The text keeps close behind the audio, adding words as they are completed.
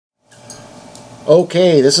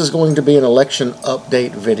Okay, this is going to be an election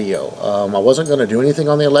update video. I wasn't going to do anything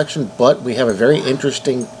on the election, but we have a very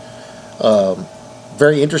interesting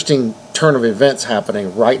turn of events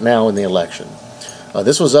happening right now in the election.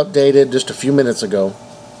 This was updated just a few minutes ago,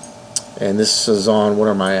 and this is on, what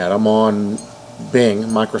am I at? I'm on Bing,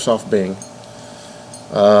 Microsoft Bing.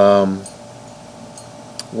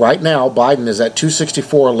 Right now, Biden is at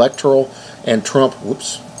 264 electoral, and Trump,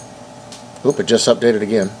 it just updated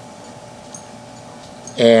again.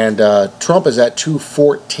 And Trump is at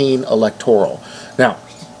 214 electoral. Now,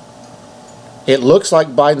 it looks like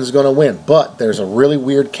Biden's going to win, but there's a really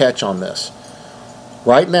weird catch on this.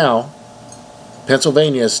 Right now,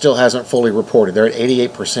 Pennsylvania still hasn't fully reported. They're at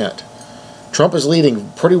 88%. Trump is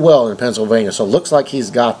leading pretty well in Pennsylvania, so it looks like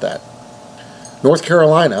he's got that. North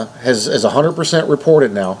Carolina is 100%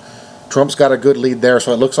 reported now. Trump's got a good lead there,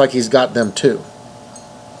 so it looks like he's got them too.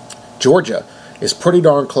 Georgia is pretty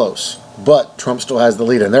darn close, but Trump still has the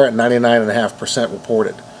lead, and they're at 99.5%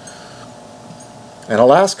 reported. And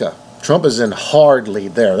Alaska, Trump is in hard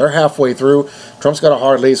lead there. They're halfway through. Trump's got a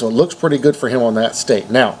hard lead, so it looks pretty good for him on that state.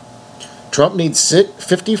 Now, Trump needs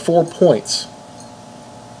 54 points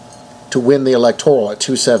to win the electoral at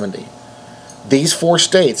 270. These 4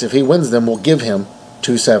 states, if he wins them, will give him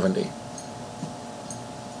 270.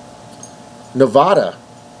 Nevada,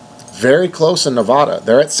 very close in Nevada.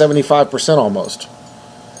 They're at 75% almost.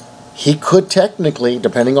 He could technically,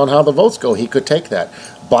 depending on how the votes go, he could take that.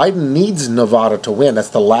 Biden needs Nevada to win. That's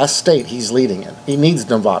the last state he's leading in. He needs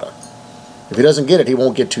Nevada. If he doesn't get it, he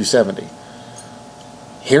won't get 270.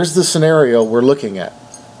 Here's the scenario we're looking at.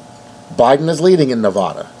 Biden is leading in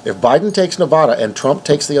Nevada. If Biden takes Nevada and Trump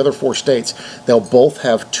takes the other 4 states, they'll both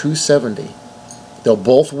have 270. They'll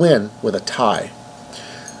both win with a tie.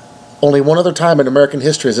 Only one other time in American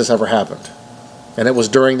history has this ever happened, and it was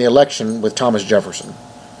during the election with Thomas Jefferson.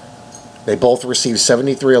 They both received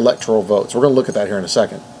 73 electoral votes. We're going to look at that here in a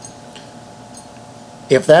second.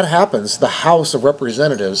 If that happens, the House of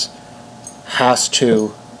Representatives has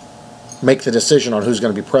to make the decision on who's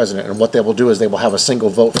going to be president, and what they will do is they will have a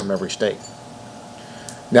single vote from every state.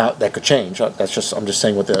 Now, that could change. I'm just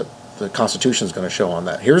saying what the Constitution is going to show on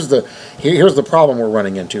that. Here's the problem we're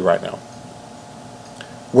running into right now.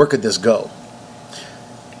 Where could this go?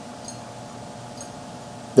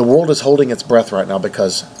 The world is holding its breath right now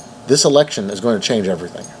because this election is going to change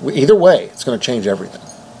everything. Either way, it's going to change everything.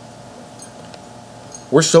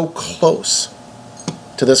 We're so close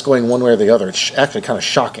to this going one way or the other. It's actually kind of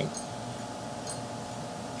shocking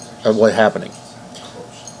of what's happening.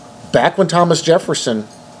 Back when Thomas Jefferson,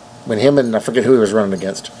 when him and I forget who he was running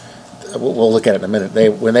against, we'll look at it in a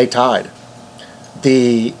minute, when they tied,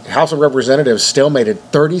 the House of Representatives stalemated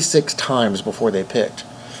 36 times before they picked.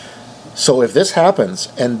 So if this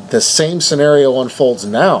happens and the same scenario unfolds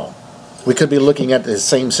now, we could be looking at the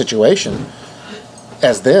same situation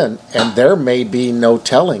as then, and there may be no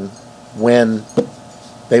telling when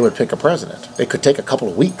they would pick a president. It could take a couple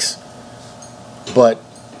of weeks. But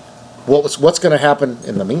what's going to happen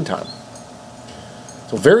in the meantime?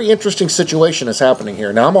 So very interesting situation is happening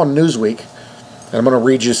here. Now I'm on Newsweek, and I'm going to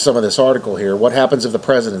read you some of this article here. What happens if the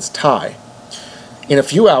presidents tie? In a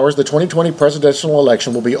few hours, the 2020 presidential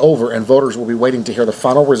election will be over, and voters will be waiting to hear the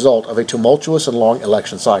final result of a tumultuous and long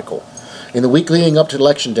election cycle. In the week leading up to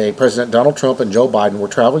Election Day, President Donald Trump and Joe Biden were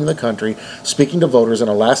traveling the country, speaking to voters in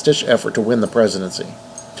a last-ditch effort to win the presidency.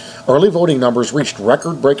 Early voting numbers reached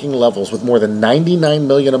record-breaking levels, with more than 99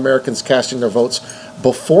 million Americans casting their votes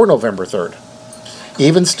before November 3rd.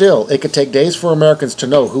 Even still, it could take days for Americans to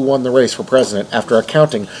know who won the race for president after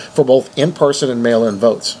accounting for both in-person and mail-in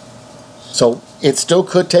votes. So it still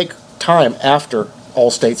could take time after all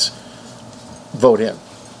states vote in.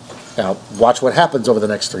 Now, watch what happens over the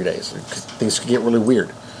next 3 days. Things could get really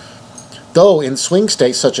weird. Though in swing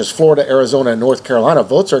states such as Florida, Arizona, and North Carolina,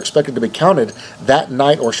 votes are expected to be counted that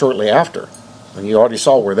night or shortly after. And you already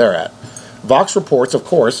saw where they're at. Vox reports, of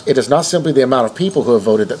course, it is not simply the amount of people who have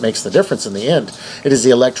voted that makes the difference in the end. It is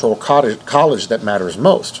the electoral college that matters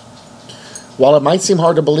most. While it might seem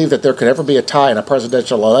hard to believe that there could ever be a tie in a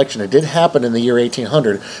presidential election, it did happen in the year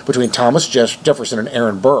 1800 between Thomas Jefferson and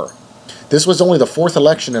Aaron Burr. This was only the 4th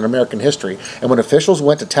election in American history, and when officials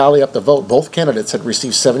went to tally up the vote, both candidates had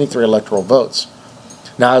received 73 electoral votes.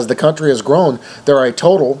 Now, as the country has grown, there are a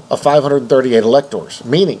total of 538 electors,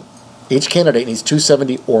 meaning each candidate needs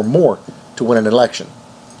 270 or more to win an election.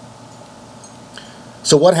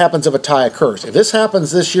 So what happens if a tie occurs? If this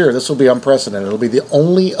happens this year, this will be unprecedented. It will be the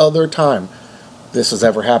only other time this has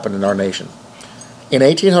ever happened in our nation. In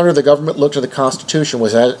 1800, the government looked to the Constitution,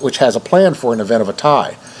 which has a plan for an event of a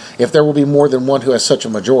tie. If there will be more than one who has such a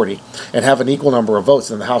majority and have an equal number of votes,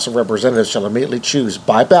 then the House of Representatives shall immediately choose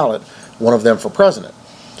by ballot one of them for president.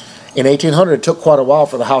 In 1800, it took quite a while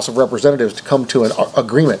for the House of Representatives to come to an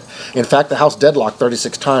agreement. In fact, the House deadlocked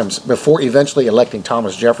 36 times before eventually electing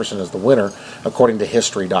Thomas Jefferson as the winner, according to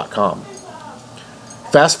History.com.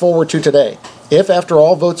 Fast forward to today. If after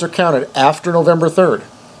all votes are counted after November 3rd,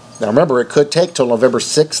 now remember, it could take till November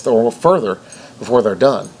 6th or further before they're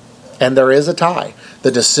done, and there is a tie,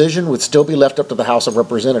 the decision would still be left up to the House of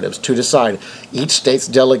Representatives to decide. Each state's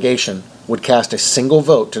delegation would cast a single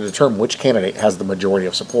vote to determine which candidate has the majority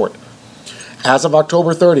of support. As of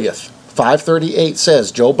October 30th, 538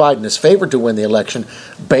 says Joe Biden is favored to win the election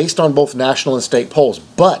based on both national and state polls,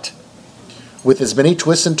 but with as many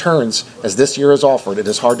twists and turns as this year has offered, it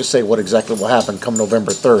is hard to say what exactly will happen come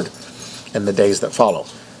November 3rd and the days that follow.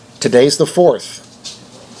 Today's the 4th.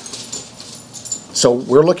 So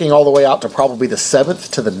we're looking all the way out to probably the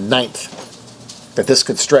 7th to the 9th that this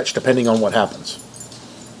could stretch depending on what happens.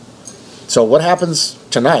 So what happens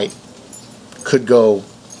tonight could go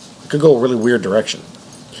a really weird direction.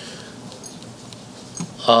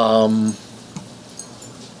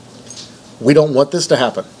 We don't want this to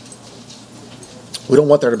happen. We don't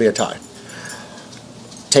want there to be a tie.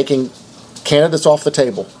 Taking candidates off the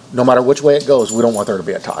table, no matter which way it goes, we don't want there to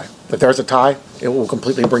be a tie. If there's a tie, it will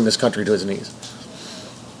completely bring this country to its knees.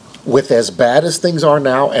 With as bad as things are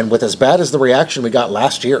now, and with as bad as the reaction we got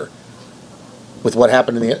last year, with what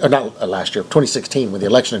happened in the, or not last year, 2016, with the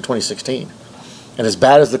election in 2016, and as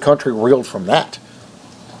bad as the country reeled from that,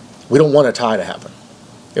 we don't want a tie to happen.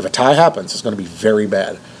 If a tie happens, it's going to be very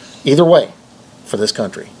bad. Either way, for this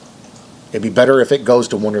country. It'd be better if it goes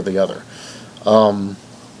to one or the other.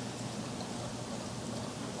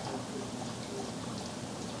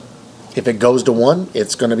 If it goes to one,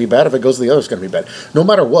 it's going to be bad. If it goes to the other, it's going to be bad. No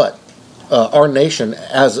matter what, our nation,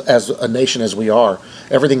 as a nation as we are,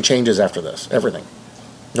 everything changes after this. Everything.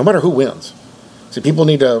 No matter who wins. See, people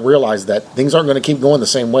need to realize that things aren't going to keep going the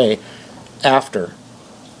same way after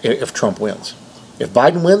if Trump wins. If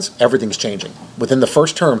Biden wins, everything's changing. Within the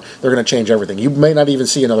first term, they're going to change everything. You may not even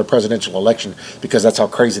see another presidential election because that's how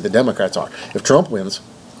crazy the Democrats are. If Trump wins,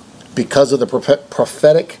 because of the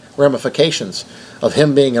prophetic ramifications of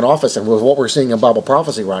him being in office and with what we're seeing in Bible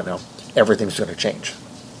prophecy right now, everything's going to change.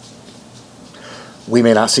 We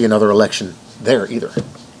may not see another election there either.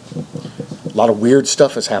 A lot of weird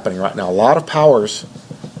stuff is happening right now. A lot of powers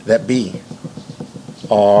that be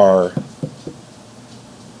are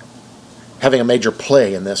having a major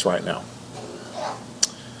play in this right now.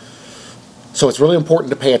 So it's really important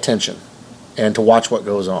to pay attention and to watch what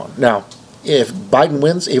goes on. Now, if Biden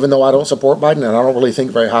wins, even though I don't support Biden and I don't really think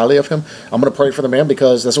very highly of him, I'm going to pray for the man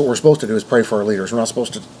because that's what we're supposed to do, is pray for our leaders. We're not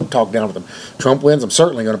supposed to talk down to them. Trump wins, I'm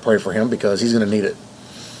certainly going to pray for him because he's going to need it.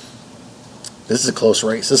 This is a close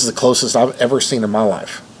race. This is the closest I've ever seen in my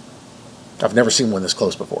life. I've never seen one this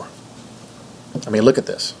close before. I mean, look at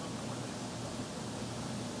this.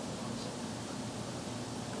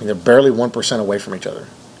 I mean, they're barely 1% away from each other.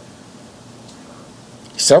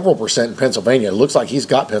 Several percent in Pennsylvania. It looks like he's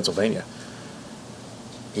got Pennsylvania.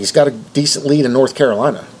 He's got a decent lead in North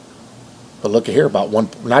Carolina. But look at here, about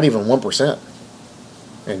not even 1%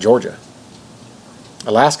 in Georgia.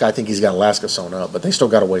 Alaska, I think he's got Alaska sewn up, but they still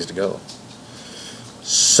got a ways to go.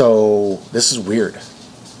 So this is weird.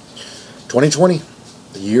 2020,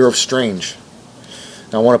 the year of strange.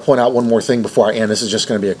 Now I want to point out one more thing before I end. This is just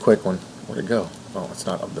going to be a quick one. Where'd it go? Oh, it's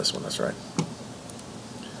not on this one. That's right.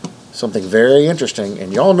 Something very interesting,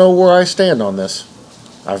 and y'all know where I stand on this.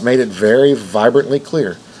 I've made it very vibrantly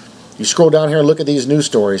clear. You scroll down here and look at these news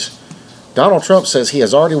stories. Donald Trump says he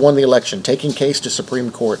has already won the election, taking case to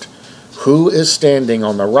Supreme Court. Who is standing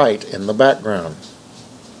on the right in the background?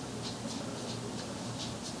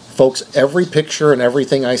 Folks, every picture and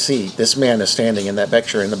everything I see, this man is standing in that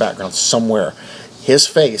picture in the background somewhere. His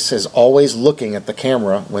face is always looking at the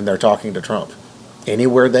camera when they're talking to Trump,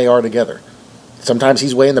 anywhere they are together. Sometimes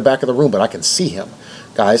he's way in the back of the room, but I can see him.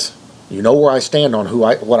 Guys, you know where I stand on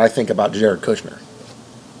what I think about Jared Kushner.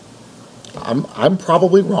 I'm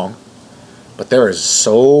probably wrong, but there is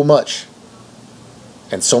so much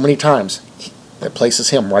and so many times that places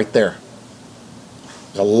him right there.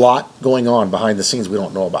 There's a lot going on behind the scenes we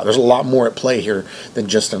don't know about. There's a lot more at play here than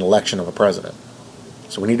just an election of a president.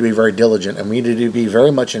 So we need to be very diligent, and we need to be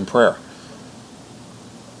very much in prayer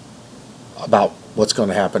about what's going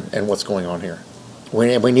to happen and what's going on here.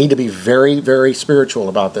 We need to be very, very spiritual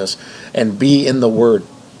about this and be in the Word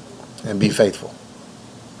and be faithful.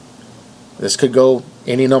 This could go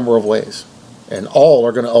any number of ways, and all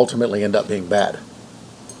are going to ultimately end up being bad.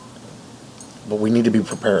 But we need to be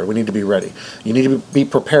prepared. We need to be ready. You need to be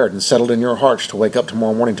prepared and settled in your hearts to wake up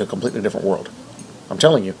tomorrow morning to a completely different world. I'm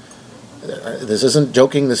telling you. This isn't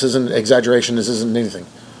joking. This isn't exaggeration. This isn't anything.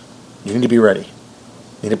 You need to be ready. You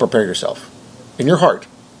need to prepare yourself. In your heart.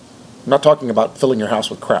 I'm not talking about filling your house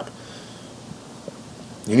with crap.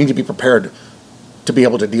 You need to be prepared to be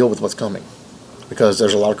able to deal with what's coming. Because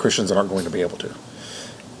there's a lot of Christians that aren't going to be able to.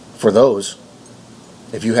 For those,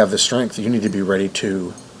 if you have the strength, you need to be ready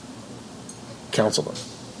to counsel them.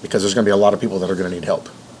 Because there's going to be a lot of people that are going to need help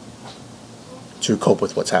to cope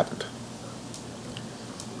with what's happened.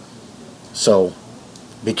 So,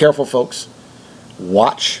 be careful, folks.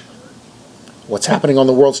 Watch. What's happening on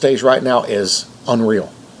the world stage right now is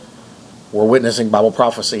unreal. We're witnessing Bible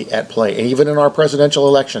prophecy at play. And even in our presidential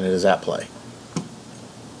election, it is at play.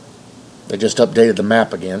 They just updated the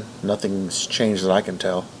map again. Nothing's changed that I can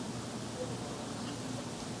tell.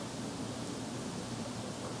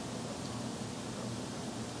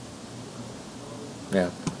 Yeah,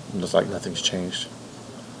 looks like nothing's changed.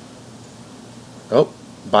 Oh,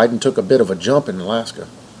 Biden took a bit of a jump in Alaska.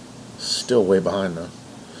 Still way behind though.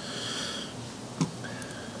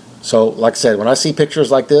 So, like I said, when I see pictures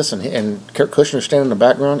like this and Kushner standing in the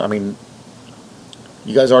background, I mean,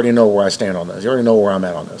 you guys already know where I stand on this. You already know where I'm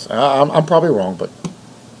at on this. I'm probably wrong, but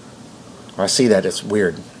when I see that, it's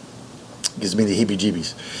weird. It gives me the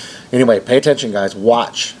heebie-jeebies. Anyway, pay attention, guys.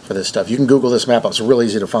 Watch for this stuff. You can Google this map up. It's real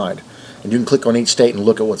easy to find. And you can click on each state and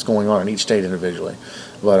look at what's going on in each state individually.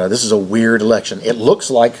 But this is a weird election. It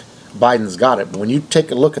looks like Biden's got it. But when you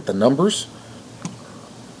take a look at the numbers,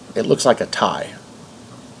 it looks like a tie.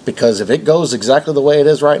 Because if it goes exactly the way it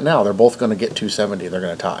is right now, they're both going to get 270. They're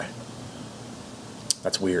going to tie.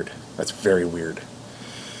 That's weird. That's very weird.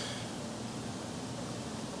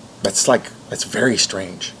 That's very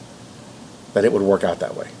strange that it would work out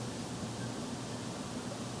that way.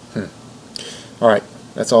 All right.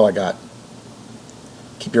 That's all I got.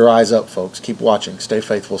 Keep your eyes up, folks. Keep watching. Stay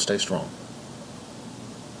faithful. Stay strong.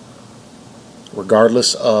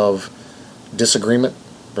 Regardless of disagreement,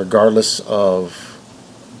 regardless of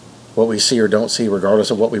what we see or don't see,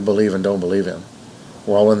 regardless of what we believe and don't believe in,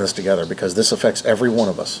 we're all in this together because this affects every one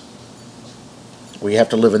of us. We have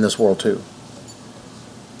to live in this world too.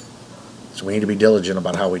 So we need to be diligent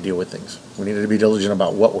about how we deal with things. We need to be diligent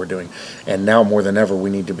about what we're doing. And now more than ever, we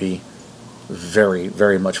need to be very,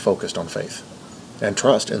 very much focused on faith and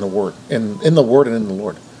trust in the Word, in the Word and in the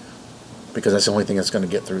Lord, because that's the only thing that's going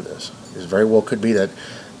to get through this. It very well could be that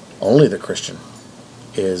only the Christian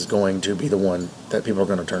is going to be the one that people are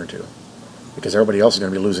going to turn to, because everybody else is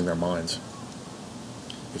going to be losing their minds.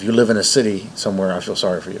 If you live in a city somewhere, I feel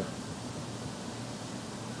sorry for you.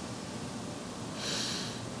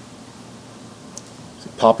 It's a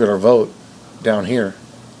popular vote down here.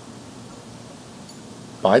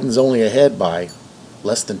 Biden's only ahead by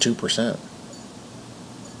less than 2%.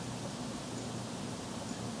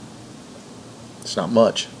 It's not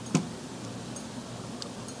much.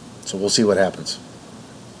 So we'll see what happens.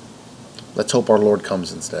 Let's hope our Lord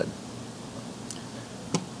comes instead.